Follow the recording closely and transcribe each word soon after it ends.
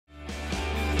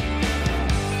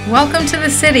Welcome to the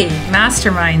city,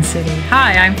 Mastermind City.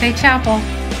 Hi, I'm Faye Chappell.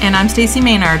 And I'm Stacey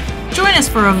Maynard. Join us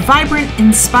for a vibrant,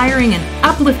 inspiring, and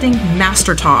uplifting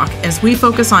master talk as we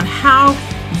focus on how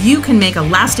you can make a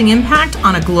lasting impact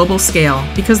on a global scale.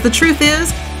 Because the truth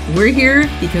is, we're here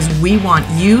because we want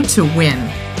you to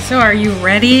win. So are you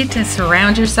ready to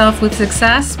surround yourself with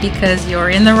success? Because you're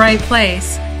in the right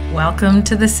place. Welcome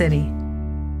to the city.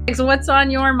 So what's on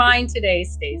your mind today,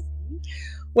 Stacey?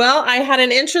 Well, I had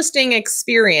an interesting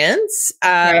experience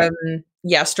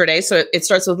yesterday. So it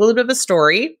starts with a little bit of a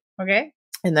story. Okay.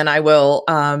 And then I will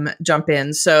jump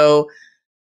in. So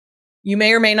you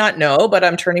may or may not know, but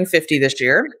I'm turning 50 this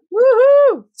year.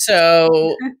 Woohoo!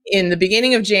 So in the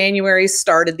beginning of January,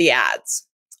 started the ads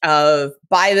of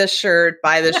buy this shirt,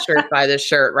 buy this shirt, buy this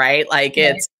shirt, right? Like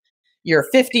it's you're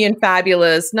 50 and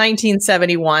fabulous,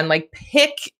 1971, like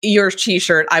pick your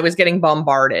t-shirt. I was getting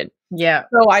bombarded. Yeah.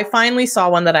 So I finally saw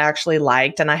one that I actually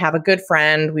liked, and I have a good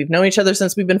friend. We've known each other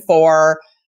since we've been 4.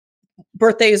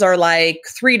 Birthdays are like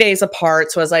 3 days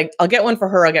apart. So I was like, I'll get one for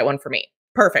her. I'll get one for me.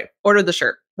 Perfect. Ordered the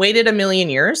shirt. Waited a million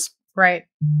years. Right.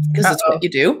 Because that's what you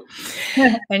do.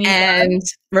 And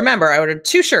remember, I ordered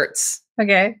 2 shirts.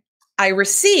 Okay. I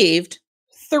received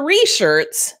 3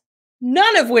 shirts,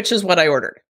 none of which is what I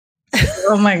ordered.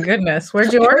 Oh my goodness.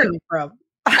 Where'd you order them from?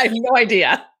 I have no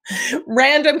idea.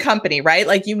 Random company, right?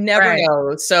 Like you never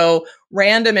know. So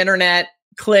random internet,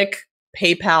 click,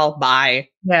 PayPal, buy.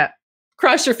 Yeah.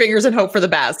 Cross your fingers and hope for the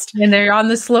best. And they're on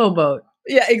the slow boat.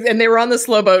 Yeah. And they were on the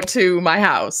slow boat to my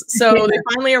house. So they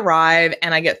finally arrive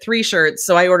and I get 3 shirts.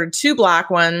 So I ordered 2 black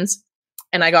ones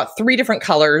and I got 3 different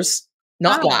colors,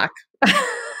 not black.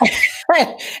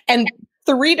 And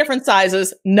 3 different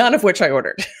sizes, none of which I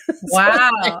ordered.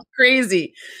 Wow. Like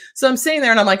crazy. So I'm sitting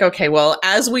there and I'm like, okay, well,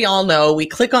 as we all know, we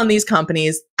click on these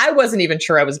companies. I wasn't even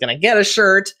sure I was going to get a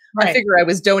shirt. Right. I figure I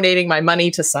was donating my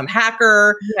money to some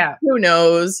hacker. Yeah. Who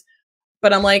knows?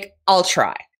 But I'm like, I'll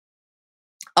try.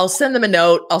 I'll send them a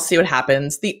note. I'll see what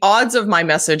happens. The odds of my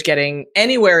message getting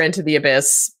anywhere into the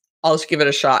abyss, I'll just give it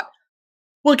a shot.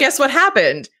 Well, guess what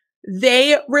happened?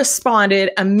 They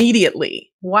responded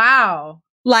immediately. Wow.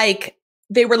 Like,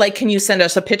 they were like, can you send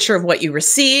us a picture of what you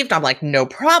received? I'm like, no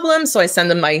problem. So I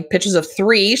send them my pictures of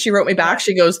 3. She wrote me back.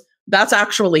 She goes, that's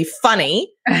actually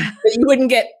funny. But you wouldn't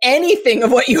get anything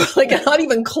of what you like, not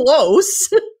even close.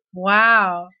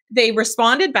 Wow. They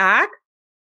responded back.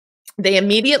 They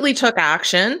immediately took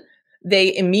action.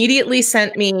 They immediately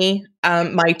sent me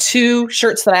my 2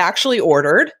 shirts that I actually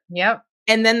ordered. Yep.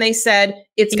 And then they said,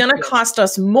 it's going to cost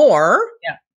us more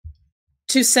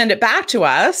to send it back to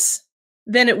us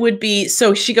than it would be.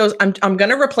 So she goes, I'm going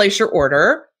to replace your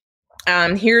order.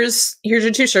 Here's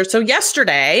your 2 shirts. So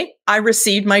yesterday I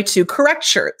received my 2 correct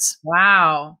shirts.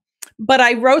 Wow. But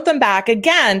I wrote them back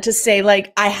again to say,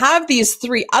 like, I have these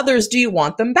 3 others. Do you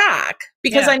want them back?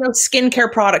 Because I know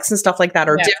skincare products and stuff like that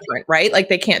are different, right? Like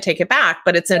they can't take it back,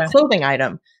 but it's a clothing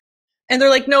item. And they're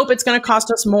like, nope, it's going to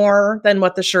cost us more than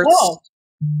what the shirts.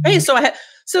 Hey,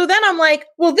 so then I'm like,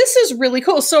 well, this is really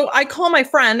cool. So I call my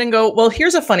friend and go, well,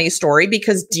 here's a funny story,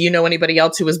 because do you know anybody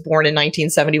else who was born in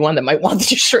 1971 that might want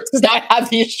these shirts? Because I have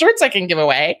these shirts I can give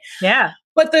away. Yeah.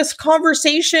 But this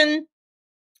conversation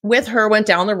with her went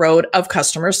down the road of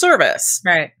customer service.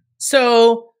 Right.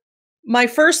 So my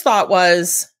first thought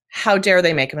was, how dare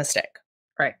they make a mistake?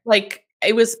 Right. Like,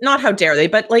 it was not how dare they,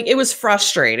 but like, it was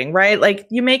frustrating, right? Like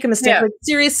you make a mistake, like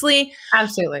seriously.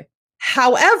 Absolutely.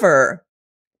 However,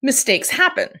 mistakes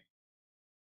happen.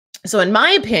 So in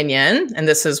my opinion, and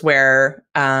this is where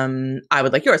I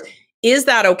would like yours, is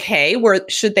that okay? Where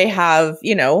should they have,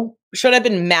 should I have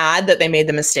been mad that they made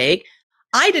the mistake?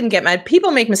 I didn't get mad.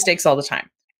 People make mistakes all the time.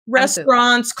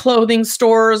 Restaurants, clothing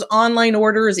stores, online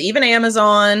orders, even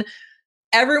Amazon.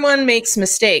 Everyone makes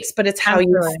mistakes, but it's how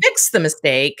you fix the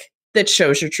mistake that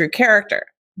shows your true character.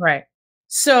 Right.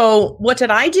 So what did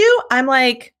I do? I'm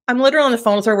literally on the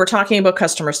phone with her. We're talking about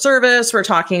customer service. We're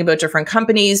talking about different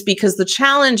companies, because the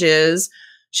challenge is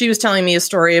she was telling me a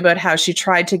story about how she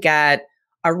tried to get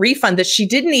a refund that she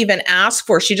didn't even ask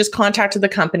for. She just contacted the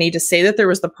company to say that there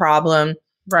was the problem.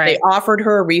 Right. They offered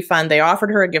her a refund. They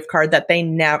offered her a gift card that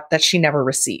that she never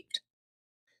received.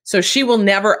 So she will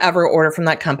never, ever order from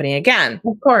that company again.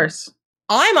 Of course.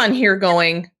 I'm on here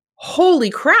going, holy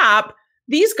crap.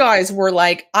 These guys were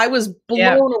like, I was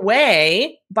blown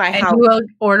away by how you will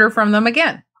order from them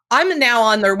again. I'm now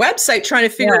on their website trying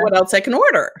to figure out what else I can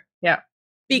order. Yeah.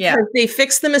 Because they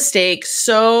fixed the mistake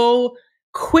so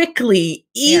quickly,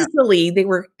 easily.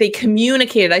 They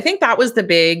communicated. I think that was the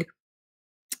big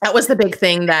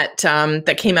thing that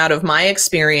that came out of my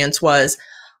experience was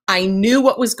I knew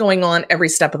what was going on every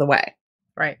step of the way.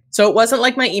 Right. So it wasn't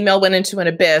like my email went into an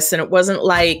abyss, and it wasn't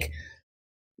like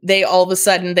they all of a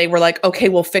sudden they were like, okay,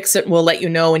 we'll fix it. We'll let you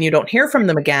know when you don't hear from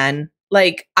them again.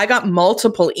 Like I got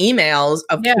multiple emails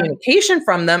of communication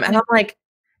from them, and I'm like,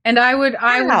 and I would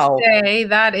say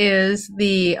that is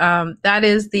the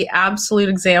absolute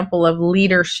example of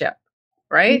leadership,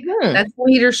 right? Mm-hmm. That's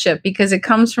leadership because it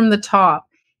comes from the top.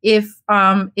 If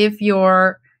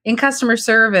you're in customer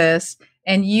service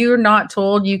and you're not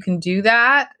told you can do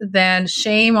that, then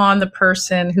shame on the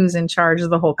person who's in charge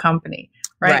of the whole company,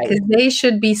 right? Because they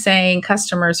should be saying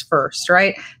customers first,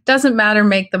 right? Doesn't matter,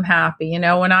 make them happy. You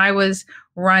know, when I was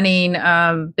running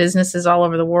businesses all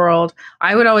over the world,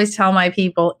 I would always tell my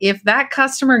people, if that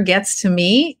customer gets to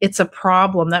me, it's a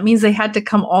problem. That means they had to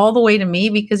come all the way to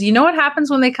me, because you know what happens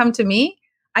when they come to me?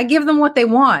 I give them what they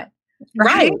want,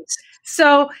 right?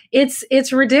 So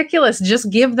it's ridiculous.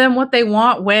 Just give them what they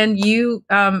want when you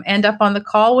end up on the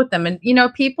call with them. And, you know,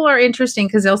 people are interesting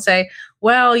because they'll say,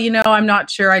 well, you know, I'm not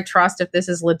sure I trust if this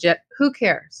is legit. Who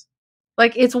cares?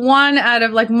 Like, it's one out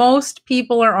of, like, most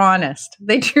people are honest.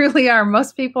 They truly are.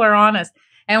 Most people are honest.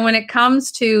 And when it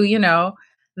comes to, you know,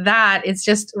 that, it's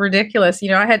just ridiculous. You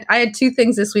know, I had two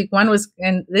things this week. One was,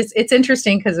 and it's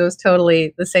interesting because it was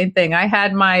totally the same thing. I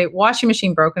had my washing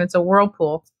machine broken. It's a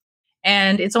Whirlpool.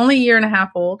 And it's only a year and a half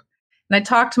old. And I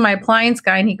talked to my appliance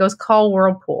guy and he goes, call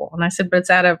Whirlpool. And I said, but it's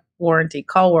out of warranty.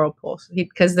 Call Whirlpool.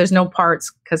 Because there's no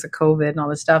parts because of COVID and all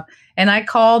this stuff. And I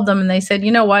called them and they said, you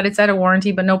know what? It's out of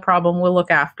warranty, but no problem. We'll look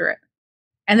after it.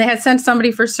 And they had sent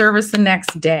somebody for service the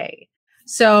next day.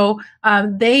 So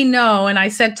they know. And I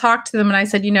said, talk to them. And I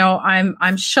said, you know,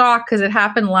 I'm shocked because it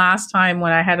happened last time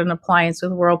when I had an appliance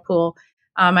with Whirlpool.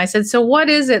 I said, so what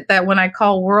is it that when I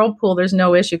call Whirlpool, there's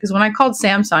no issue? Because when I called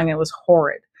Samsung, it was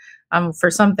horrid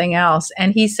for something else.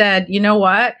 And he said, you know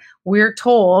what? We're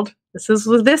told, this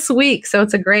was this week. So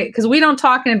it's a great, because we don't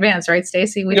talk in advance, right,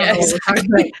 Stacey? We don't know what we're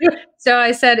talking about. So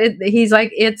I said, he's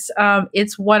like, it's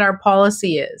what our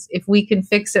policy is. If we can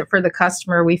fix it for the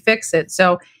customer, we fix it.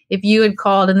 So if you had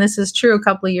called, and this is true a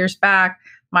couple of years back,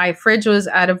 my fridge was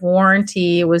out of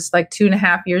warranty. It was like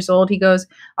 2.5 years old. He goes,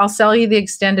 I'll sell you the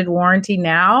extended warranty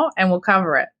now and we'll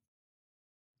cover it.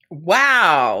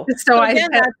 Wow. So again,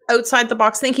 that's outside the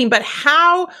box thinking, but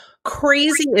how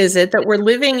crazy is it that we're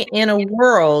living in a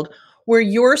world where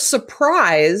you're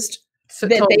surprised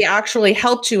that they actually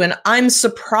helped you? And I'm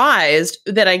surprised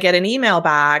that I get an email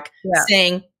back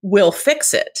saying, we'll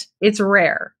fix it. It's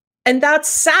rare. And that's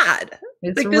sad.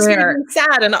 It's like, rare. This is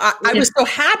sad. And I was so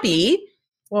happy.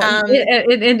 Well,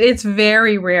 it's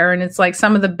very rare. And it's like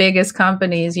some of the biggest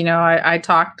companies, you know, I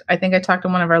think I talked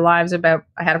in one of our lives about,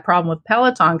 I had a problem with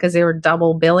Peloton because they were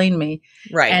double billing me.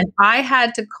 Right. And I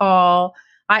had to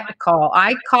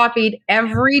I copied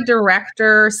every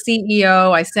director,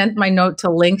 CEO. I sent my note to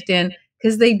LinkedIn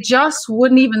because they just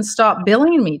wouldn't even stop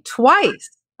billing me twice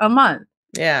a month.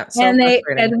 Yeah. So and they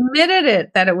admitted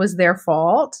it, that it was their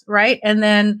fault. Right. And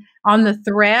then on the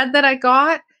thread that I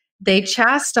got, they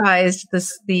chastised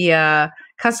the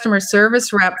customer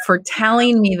service rep for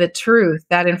telling me the truth,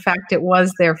 that in fact it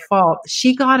was their fault.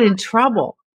 She got in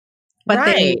trouble, but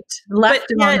they left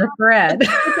it on the thread.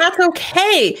 That's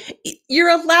okay.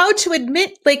 You're allowed to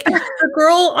admit, like the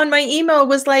girl on my email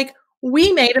was like,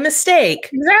 we made a mistake.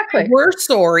 Exactly. We're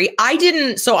sorry. I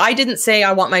didn't say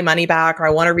I want my money back or I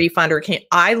want a refund or can't.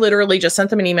 I literally just sent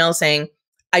them an email saying,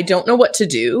 I don't know what to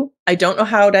do. I don't know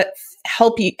how to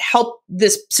help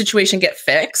this situation get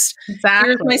fixed. Exactly.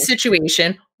 Here's my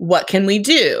situation. What can we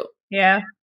do? Yeah.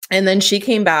 And then she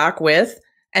came back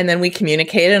and then we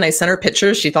communicated and I sent her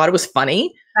pictures. She thought it was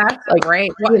funny. That's like,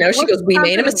 great. You know, she goes, we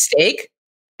made a mistake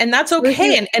and that's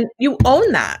okay. And you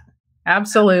own that.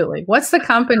 Absolutely. What's the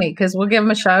company? Because we'll give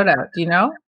them a shout out. Do you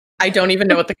know? I don't even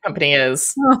know what the company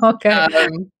is. Okay.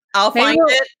 I'll find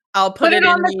it. I'll put it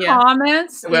on the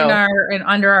comments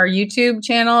under our YouTube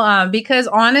channel. Because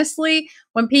honestly,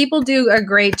 when people do a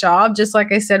great job, just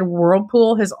like I said,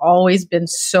 Whirlpool has always been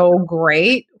so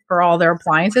great for all their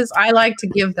appliances. I like to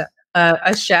give them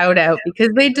a shout out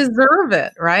because they deserve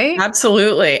it, right?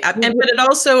 Absolutely. But it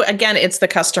also, again, it's the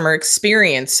customer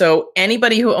experience. So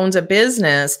anybody who owns a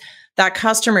business, that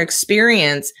customer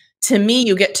experience, to me,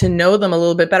 you get to know them a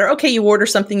little bit better. Okay, you order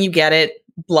something, you get it,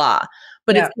 blah.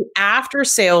 But it's the after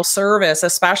sale service,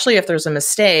 especially if there's a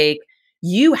mistake,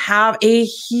 you have a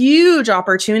huge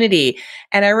opportunity.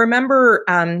 And I remember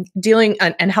dealing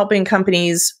and helping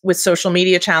companies with social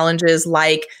media challenges,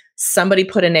 like somebody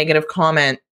put a negative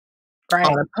comment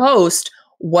on a post.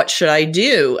 What should I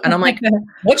do? And I'm like,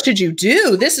 what should you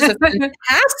do? This is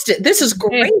fantastic. This is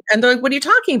great. And they're like, what are you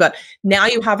talking about? Now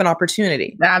you have an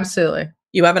opportunity. Absolutely.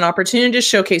 You have an opportunity to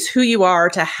showcase who you are,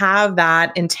 to have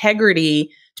that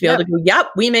integrity to be able to go,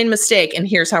 yep, we made a mistake and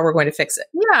here's how we're going to fix it.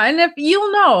 Yeah. And if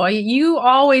you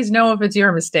always know if it's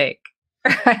your mistake.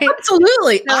 Right?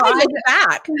 Absolutely. So I look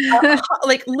back,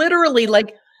 like literally,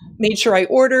 like made sure I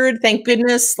ordered. Thank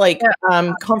goodness, like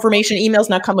confirmation emails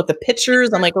now come with the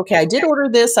pictures. I'm like, okay, I did order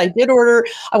this. I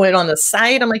went on the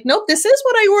site. I'm like, nope, this is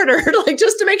what I ordered. Like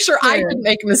just to make sure I didn't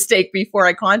make a mistake before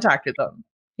I contacted them.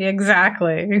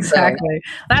 Exactly. So,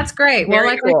 that's great. Well,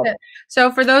 like cool. I said,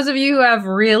 so for those of you who have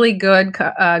really good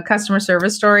customer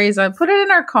service stories, put it in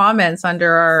our comments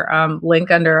under our link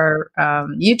under our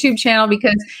YouTube channel,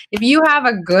 because if you have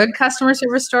a good customer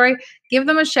service story, give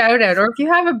them a shout out. Or if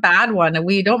you have a bad one,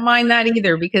 we don't mind that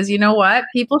either, because you know what?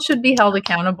 People should be held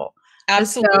accountable.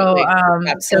 Absolutely.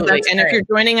 Absolutely. And if you're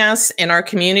joining us in our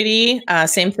community,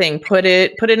 same thing, put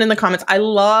it in the comments. I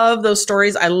love those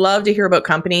stories. I love to hear about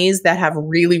companies that have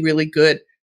really, really good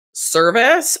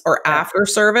service or after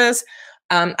service.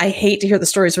 I hate to hear the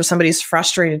stories where somebody's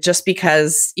frustrated just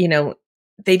because,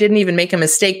 they didn't even make a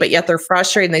mistake, but yet they're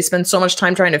frustrated and they spend so much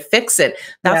time trying to fix it.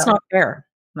 That's not fair.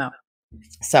 No.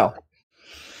 So.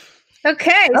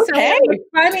 Okay. So what's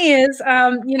funny is,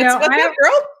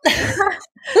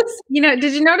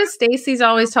 did you notice Stacey's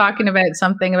always talking about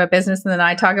something about business, and then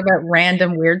I talk about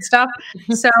random weird stuff.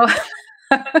 So,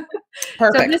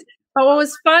 perfect. But what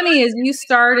was funny is you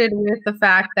started with the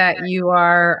fact that you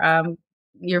are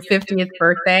your 50th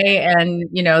birthday, and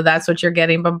that's what you're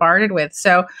getting bombarded with.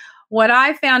 So, what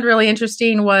I found really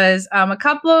interesting was a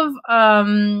couple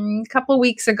of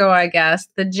weeks ago, I guess,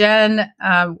 the Gen,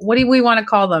 what do we want to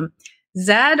call them?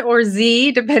 Z or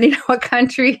Z, depending on what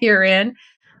country you're in,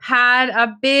 had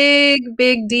a big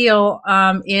deal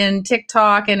in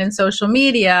TikTok and in social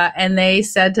media. And they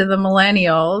said to the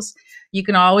millennials, you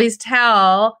can always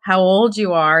tell how old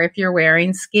you are if you're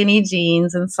wearing skinny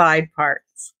jeans and side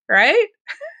parts, right?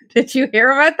 Did you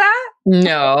hear about that?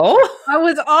 No. I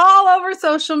was all over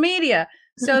social media.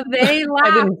 So they laughed.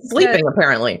 I've been sleeping,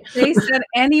 apparently. They said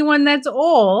anyone that's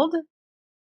old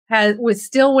was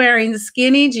still wearing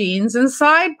skinny jeans and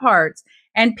side parts.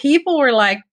 And people were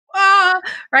like,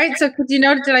 right? So did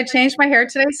I change my hair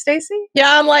today, Stacey?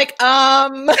 Yeah, I'm like,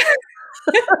 side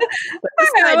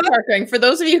part going. For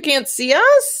those of you who can't see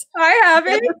us, I have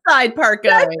a side part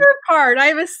going. Center part. I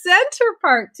have a center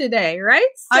part today, right?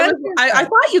 I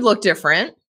thought you looked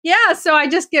different. Yeah, so I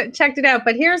just checked it out.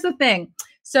 But here's the thing.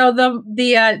 So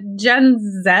the Gen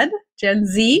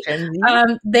Z,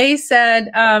 they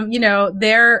said,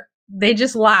 they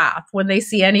just laugh when they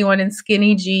see anyone in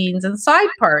skinny jeans and side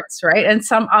parts, right? And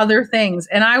some other things.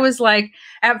 And I was like,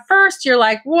 at first you're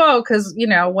like, whoa, because,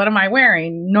 what am I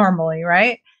wearing normally,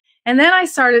 right? And then I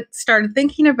started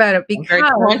thinking about it because I'm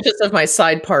very conscious of my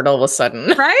side part all of a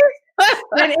sudden. Right?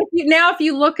 And if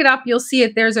you look it up, you'll see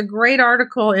it. There's a great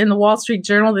article in the Wall Street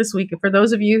Journal this week. For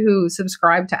those of you who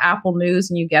subscribe to Apple News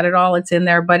and you get it all, it's in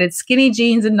there. But it's skinny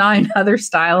jeans and 9 other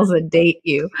styles that date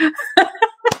you.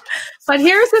 But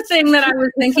here's the thing that I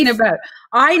was thinking about.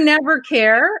 I never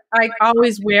care. I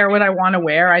always wear what I want to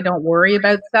wear. I don't worry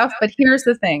about stuff. But here's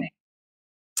the thing.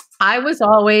 I was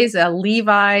always a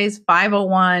Levi's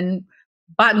 501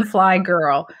 button fly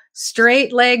girl.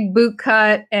 Straight leg boot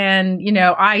cut. And,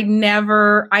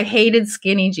 I hated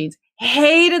skinny jeans.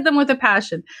 Hated them with a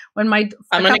passion. I'm going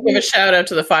to give a shout out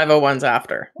to the 501s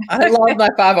after. I love my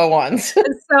 501s.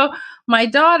 So my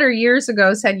daughter years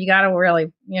ago said, you got to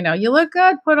really, you look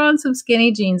good, put on some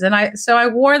skinny jeans. And I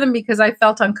wore them because I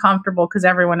felt uncomfortable because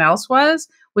everyone else was,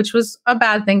 which was a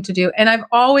bad thing to do. And I've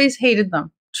always hated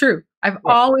them. True. I've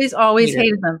always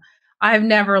hated them. I've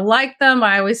never liked them.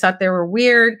 I always thought they were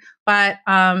weird, but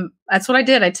that's what I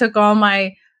did. I took all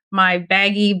my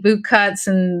baggy boot cuts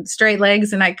and straight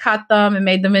legs and I cut them and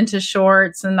made them into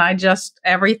shorts. And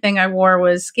everything I wore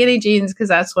was skinny jeans because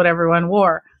that's what everyone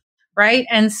wore. Right.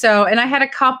 And I had a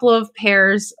couple of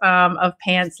pairs of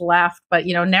pants left, but,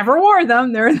 never wore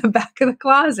them. They're in the back of the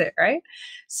closet. Right.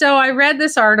 So I read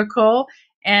this article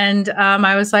and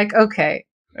I was like, okay,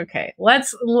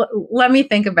 let me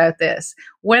think about this.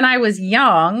 When I was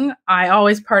young, I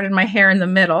always parted my hair in the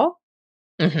middle.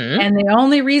 Mm-hmm. And the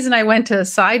only reason I went to a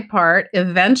side part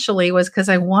eventually was because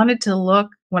I wanted to look,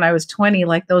 when I was 20,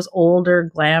 like those older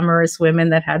glamorous women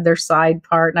that had their side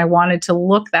part. And I wanted to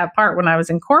look that part when I was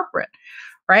in corporate.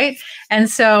 Right. And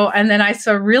then I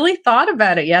really thought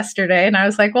about it yesterday and I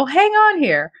was like, well, hang on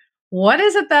here. What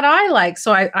is it that I like?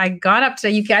 So I got up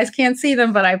today. You guys can't see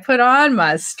them, but I put on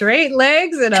my straight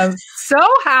legs and I'm so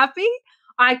happy.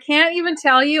 I can't even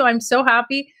tell you. I'm so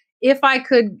happy. If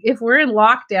we're in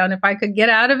lockdown, if I could get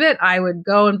out of it, I would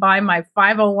go and buy my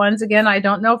 501s again. I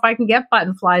don't know if I can get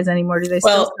button flies anymore. Do they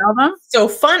still sell them? So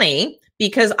funny,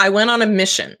 because I went on a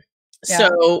mission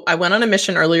So I went on a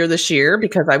mission earlier this year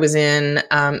because I was in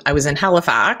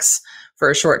Halifax for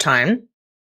a short time,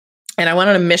 and I went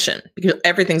on a mission because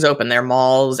everything's open there,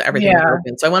 malls, everything's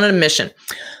open. So I went on a mission.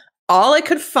 All I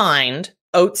could find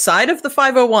outside of the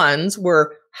 501s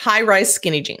were high-rise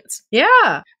skinny jeans.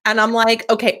 Yeah. And I'm like,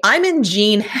 okay, I'm in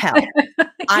jean hell.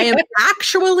 I am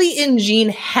actually in jean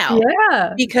hell.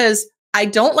 Yeah. Because I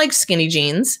don't like skinny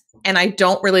jeans and I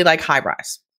don't really like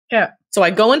high-rise. Yeah. So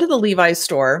I go into the Levi's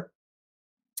store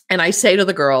and I say to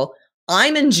the girl,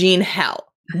 I'm in jean hell.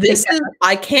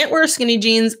 I can't wear skinny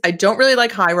jeans. I don't really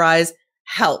like high-rise.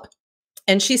 Help.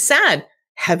 And she said,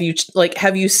 have you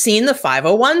seen the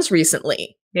 501s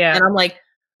recently? Yeah. And I'm like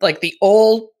the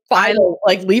old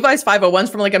Levi's 501s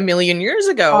from like a million years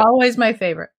ago. Always my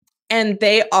favorite. And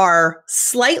they are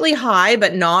slightly high,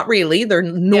 but not really. They're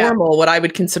normal, what I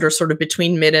would consider sort of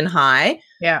between mid and high.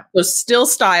 Yeah. So still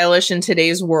stylish in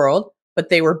today's world, but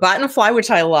they were button fly,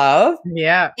 which I love.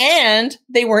 Yeah. And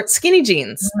they weren't skinny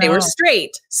jeans. No. They were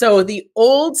straight. So the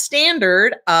old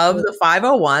standard of the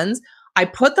 501s, I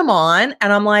put them on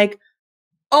and I'm like,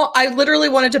 oh, I literally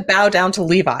wanted to bow down to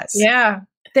Levi's. Yeah.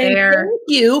 Thank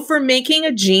you for making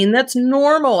a jean that's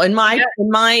normal in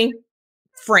my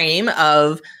frame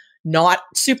of not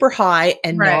super high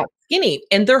and not skinny.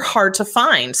 And they're hard to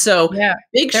find. So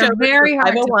big show. Very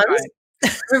hard to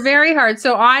find. They're very hard.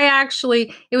 So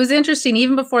it was interesting,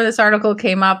 even before this article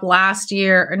came up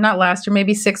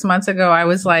maybe 6 months ago, I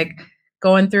was like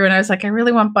going through and I was like, I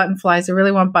really want button flies. I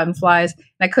really want button flies. And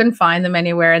I couldn't find them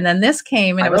anywhere. And then this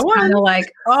came and it was kind of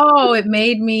like, oh, it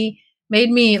made me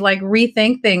like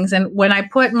rethink things. And when I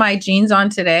put my jeans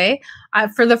on today,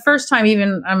 for the first time,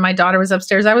 even my daughter was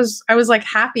upstairs, I was like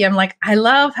happy. I'm like, I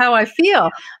love how I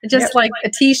feel. Just like a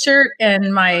t-shirt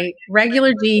and my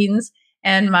regular jeans,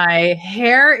 and my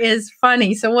hair is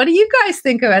funny. So what do you guys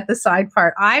think about the side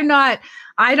part? I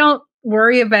don't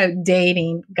worry about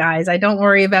dating, guys. I don't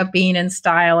worry about being in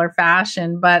style or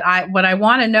fashion, but what I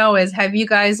want to know is, have you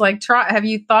guys have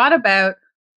you thought about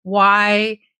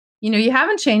why, you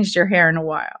haven't changed your hair in a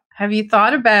while? Have you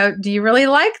thought about, do you really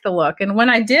like the look? And when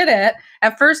I did it,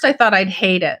 at first I thought I'd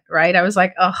hate it, right? I was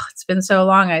like, oh, it's been so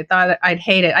long. I thought I'd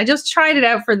hate it. I just tried it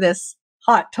out for this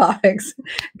Hot Topics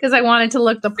because I wanted to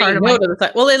look the part of my.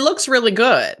 Well, it looks really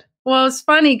good. Well, it's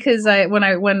funny because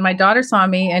when my daughter saw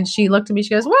me and she looked at me, she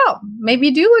goes, well, maybe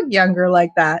you do look younger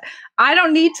like that. I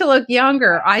don't need to look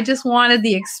younger. I just wanted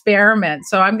the experiment.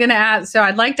 So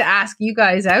I'd like to ask you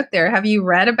guys out there, have you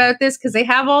read about this? Because they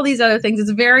have all these other things.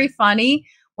 It's very funny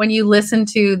when you listen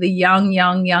to the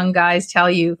young guys tell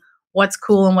you what's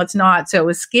cool and what's not. So it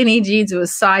was skinny jeans, it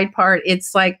was side part.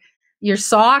 It's like your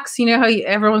socks, how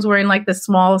everyone's wearing like the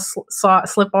small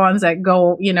slip-ons that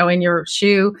go, in your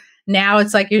shoe. Now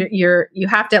it's like you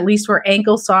have to at least wear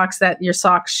ankle socks that your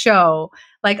socks show.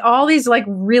 Like all these like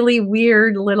really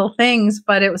weird little things,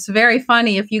 but it was very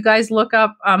funny. If you guys look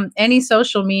up any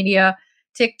social media,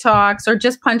 TikToks, or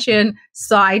just punch in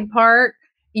side part,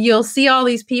 you'll see all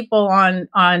these people on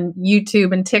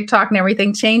YouTube and TikTok and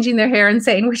everything changing their hair and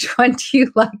saying, which one do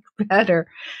you like better?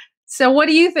 So what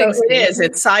do you think? So it is.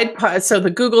 It's side part. So the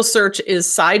Google search is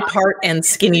side part and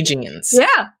skinny jeans.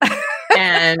 Yeah.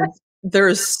 And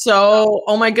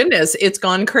oh my goodness, it's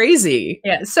gone crazy.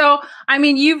 Yeah. So, I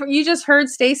mean, you just heard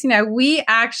Stacey now. We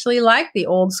actually like the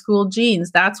old school jeans.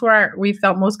 That's where we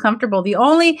felt most comfortable. The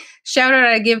only shout out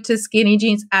I give to skinny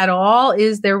jeans at all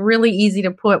is they're really easy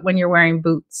to put when you're wearing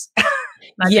boots.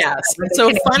 Yes. It's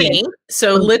so funny.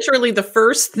 So literally the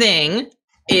first thing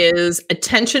is,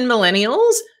 attention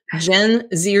millennials, Gen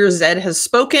Z or Z has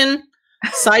spoken.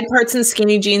 Side parts and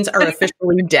skinny jeans are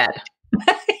officially dead.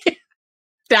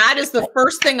 That is the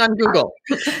first thing on Google.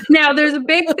 Now, there's a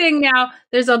big thing now.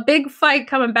 There's a big fight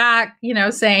coming back,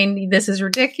 saying this is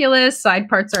ridiculous. Side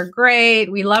parts are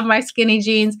great. We love my skinny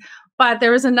jeans. But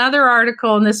there was another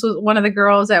article, and this was one of the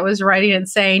girls that was writing and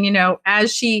saying,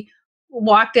 as she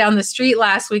walked down the street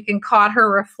last week and caught her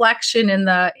reflection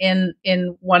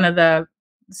in one of the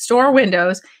store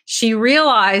windows, she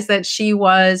realized that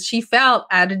she felt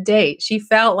out of date. She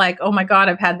felt like, oh my God,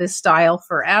 I've had this style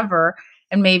forever.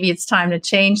 And maybe it's time to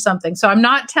change something. So I'm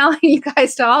not telling you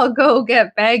guys to all go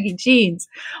get baggy jeans.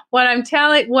 What I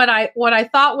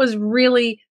thought was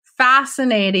really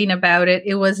fascinating about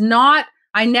it was not,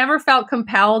 I never felt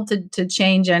compelled to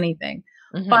change anything.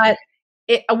 Mm-hmm. But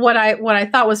what I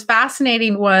thought was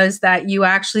fascinating was that you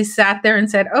actually sat there and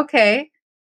said, okay,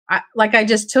 I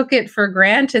just took it for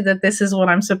granted that this is what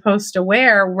I'm supposed to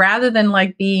wear, rather than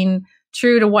like being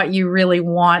true to what you really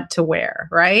want to wear,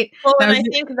 right? Well, and I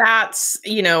think that's,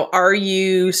 are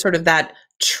you sort of that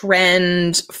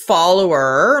trend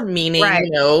follower, meaning,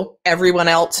 you know, everyone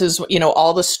else is, you know,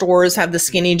 all the stores have the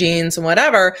skinny jeans and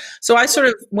whatever. So I sort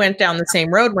of went down the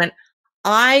same road,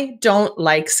 I don't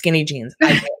like skinny jeans.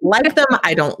 I don't like them.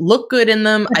 I don't look good in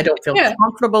them. I don't feel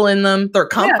comfortable in them. They're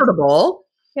comfortable,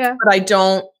 but I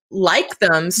don't like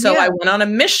them. So I went on a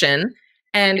mission,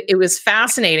 and it was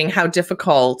fascinating how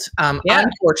difficult,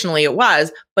 unfortunately, it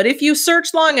was. But if you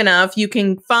search long enough, you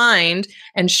can find,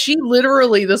 and she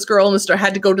literally, this girl in the store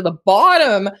had to go to the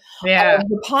bottom of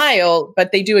the pile,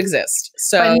 but they do exist.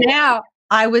 So but now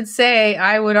I would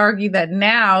argue that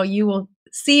now you will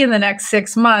see in the next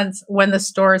 6 months, when the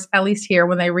stores, at least here,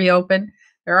 when they reopen,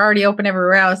 they're already open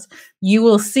everywhere else, you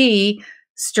will see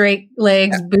straight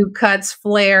legs, boot cuts,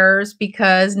 flares,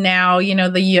 because now, you know,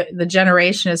 the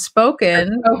generation has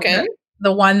spoken. Okay.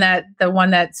 The one that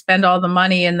spend all the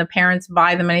money, and the parents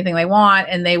buy them anything they want,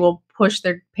 and they will push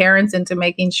their parents into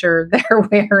making sure they're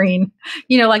wearing,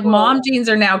 you know, like mom jeans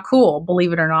are now cool,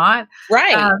 believe it or not.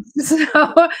 Right.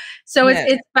 So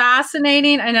it's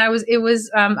fascinating. And I was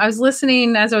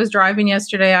listening as I was driving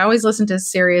yesterday. I always listen to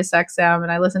Sirius XM,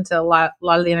 and I listen to a lot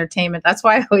of the entertainment. That's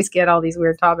why I always get all these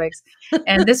weird topics.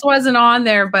 And this wasn't on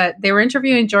there, but they were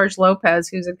interviewing George Lopez,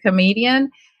 who's a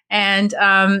comedian, and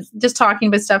just talking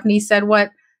about stuff. And he said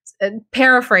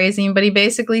paraphrasing, but he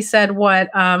basically said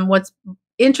what's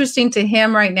interesting to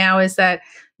him right now is that,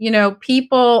 you know,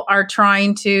 people are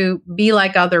trying to be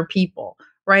like other people,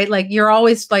 right? Like you're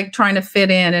always like trying to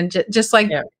fit in, and just like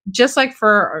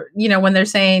for, you know, when they're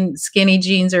saying skinny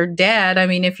jeans are dead, I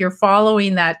mean, if you're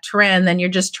following that trend, then you're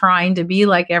just trying to be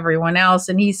like everyone else.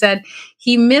 And he said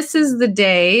he misses the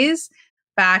days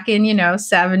back in, you know,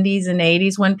 70s and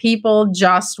 80s when people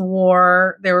just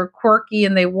they were quirky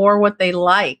and they wore what they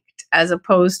liked as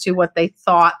opposed to what they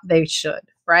thought they should,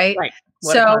 right?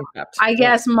 So I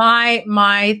guess my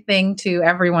thing to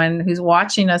everyone who's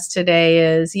watching us today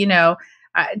is, you know,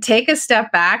 take a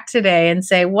step back today and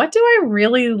say, what do I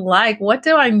really like? What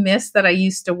do I miss that I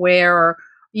used to wear? Or,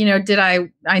 you know,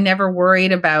 I never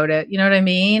worried about it. You know what I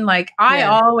mean? Like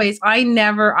I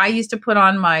used to put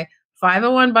on my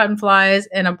 501 button flies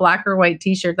and a black or white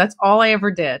t-shirt. That's all I ever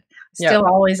did. Still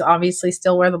always obviously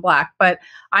still wear the black, but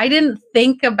I didn't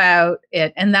think about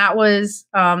it. And that was,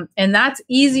 and that's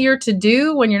easier to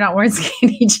do when you're not wearing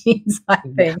skinny jeans, I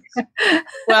think.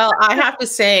 Well, I have to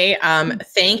say,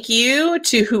 thank you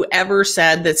to whoever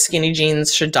said that skinny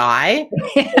jeans should die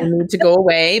and need to go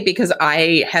away, because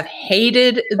I have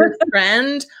hated the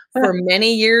trend for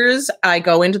many years. I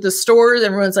go into the stores,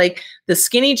 everyone's like, the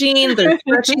skinny jean, they're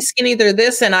stretchy skinny, they're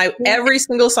this. And every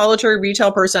single solitary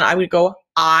retail person, I would go,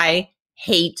 I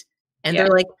hate. And they're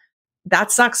like,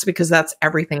 that sucks, because that's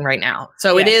everything right now.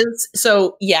 So it is.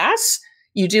 So yes,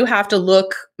 you do have to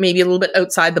look maybe a little bit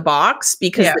outside the box,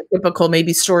 because the typical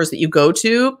maybe stores that you go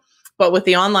to, but with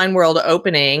the online world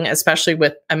opening, especially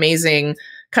with amazing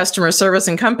customer service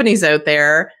and companies out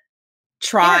there,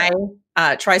 try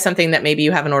something that maybe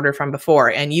you haven't ordered from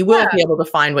before, and you will be able to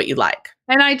find what you like.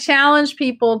 And I challenge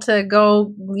people to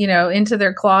go, you know, into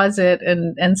their closet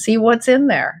and see what's in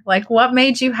there. Like, what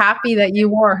made you happy that you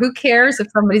wore? Who cares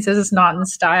if somebody says it's not in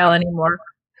style anymore?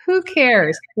 Who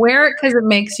cares? Wear it because it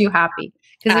makes you happy.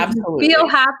 Because if you feel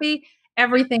happy,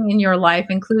 everything in your life,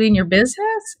 including your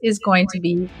business, is going to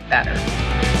be better.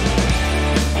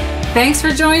 Thanks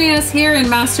for joining us here in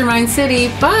Mastermind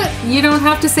City, but you don't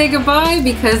have to say goodbye,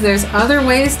 because there's other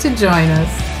ways to join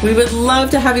us. We would love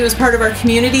to have you as part of our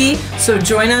community, so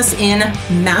join us in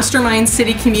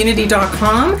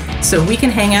mastermindcitycommunity.com so we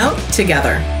can hang out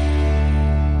together.